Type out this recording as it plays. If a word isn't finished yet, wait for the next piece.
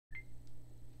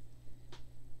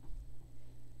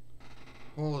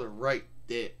Hold it right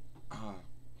there.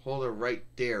 Hold it right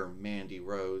there, Mandy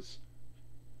Rose.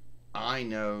 I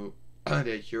know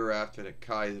that you're after the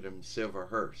KAIZERDOM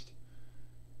SLIVER,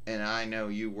 and I know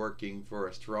you working for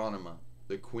ASTRONEMA,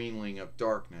 the Queenling of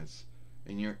Darkness,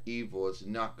 and your evil is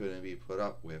not going to be put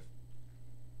up with.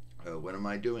 What am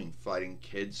I doing? Fighting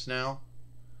kids now?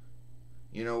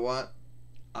 You know what?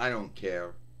 I don't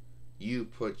care. You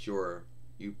put some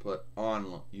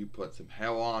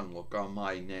hell on look on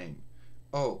my name.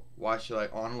 Oh, why should I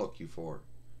on look you for?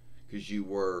 Because you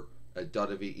were a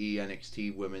WWE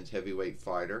NXT Women's Heavyweight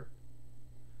Fighter?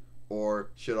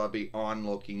 Or should I be on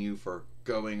looking you for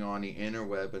going on the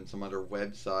interweb and some other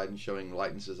website and showing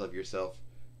likenesses of yourself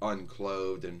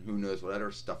unclothed and who knows what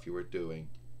other stuff you were doing?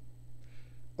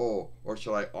 Oh, or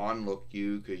should I on look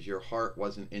you because your heart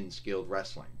wasn't in skilled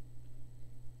wrestling?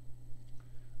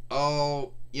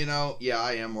 Oh, yeah,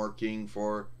 I am working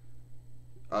for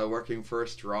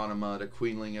ASTRONEMA, the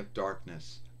Queenling of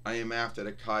Darkness. I am after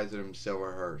the KAIZERDOM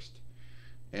SLIVER,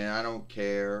 and I don't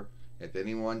care if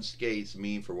anyone skates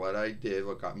me for what I did,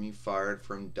 what got me fired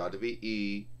from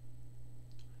WWE,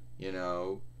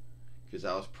 because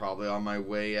I was probably on my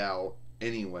way out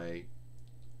anyway.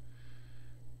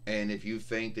 And if you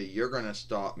think that you're going to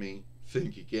stop me,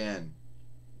 think again.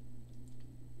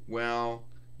 Well,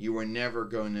 you were never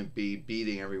going to be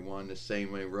beating everyone the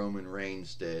same way Roman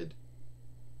Reigns did.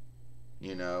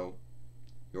 You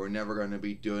were never going to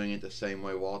be doing it the same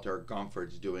way Walter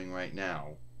Gunther's doing right now.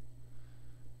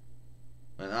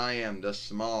 And I am the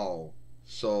small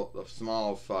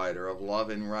fighter of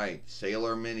love and right,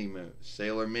 Sailor Mini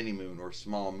Moon, or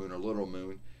Small Moon, or Little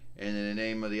Moon, and in the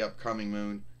name of the upcoming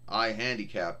moon, I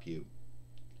handicap you.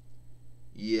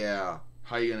 Yeah,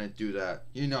 how you gonna do that?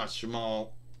 You're not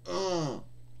small. Ow.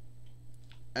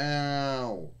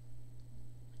 And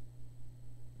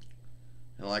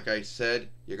like I said,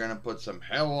 you're gonna put some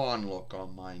hell on look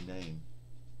on my name.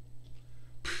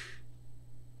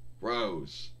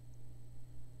 Rose.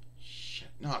 Shit,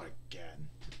 not again.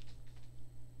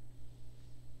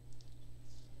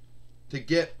 To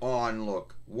get on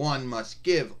look, one must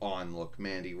give on look,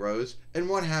 Mandy Rose. And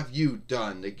what have you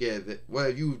done to give it? What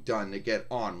have you done to get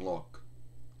on look?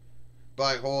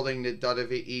 By holding the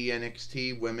WWE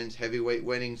NXT Women's Heavyweight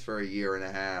winnings for 1.5 years.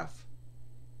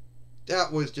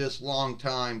 That was just long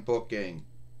time booking.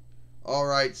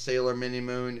 Alright, Sailor Mini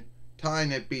Moon,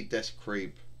 time to beat this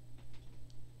creep.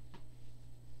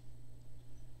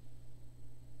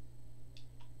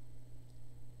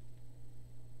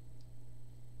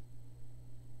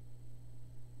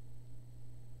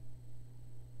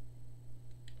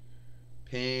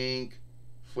 Pink,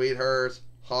 Sweetheart's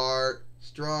Heart,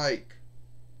 Strike.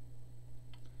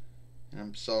 And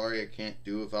I'm sorry I can't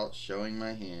do without showing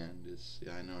my hand.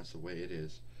 I know it's the way it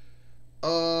is.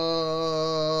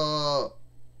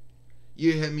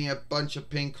 You hit me a bunch of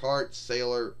pink hearts,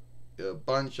 Sailor. A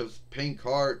bunch of pink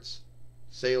hearts.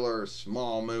 Sailor,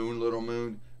 Small Moon, Little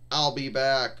Moon. I'll be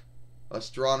back.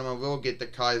 ASTRONEMA will get the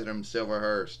KAIZERDOM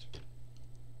SLIVER.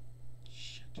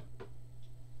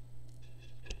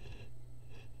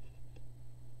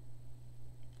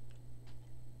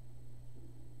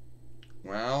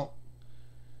 Well,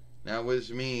 that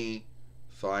was me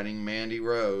fighting Mandy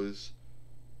Rose,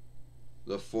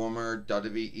 the former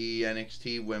WWE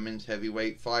NXT Women's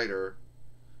Heavyweight Fighter,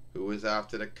 who was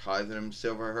after the KAIZERDOM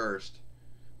SLIVER,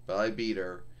 but I beat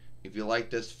her. If you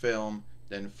like this film,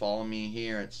 then follow me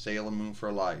here at Sailor Moon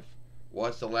for Life.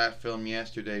 Watch the last film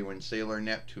yesterday when Sailor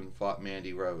Neptune fought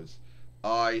Mandy Rose.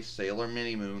 I, Sailor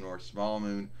Mini Moon, or Small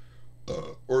Moon,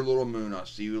 or Little Moon, I'll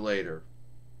see you later.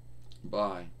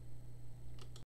 Bye.